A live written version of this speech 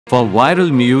For viral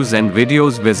news and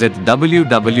videos visit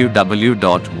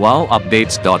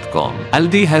www.wowupdates.com.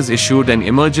 Aldi has issued an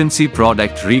emergency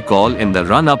product recall in the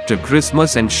run-up to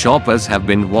Christmas and shoppers have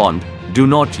been warned, do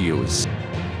not use.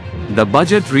 The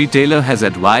budget retailer has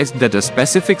advised that a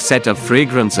specific set of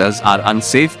fragrances are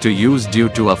unsafe to use due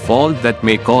to a fault that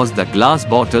may cause the glass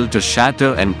bottle to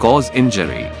shatter and cause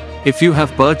injury. If you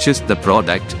have purchased the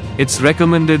product, it's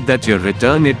recommended that you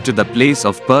return it to the place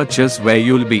of purchase where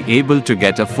you'll be able to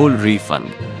get a full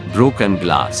refund. Broken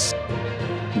glass.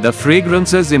 The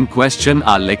fragrances in question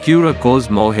are Lacura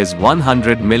Cozmo His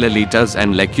 100 ml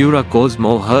and Lacura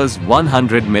Cozmo Hers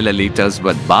 100 ml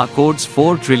with barcodes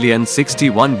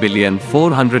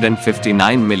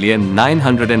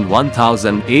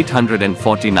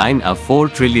 4,061,459,901,849 a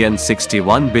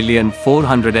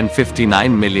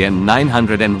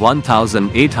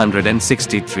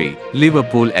 4,061,459,901,863.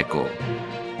 Liverpool Echo.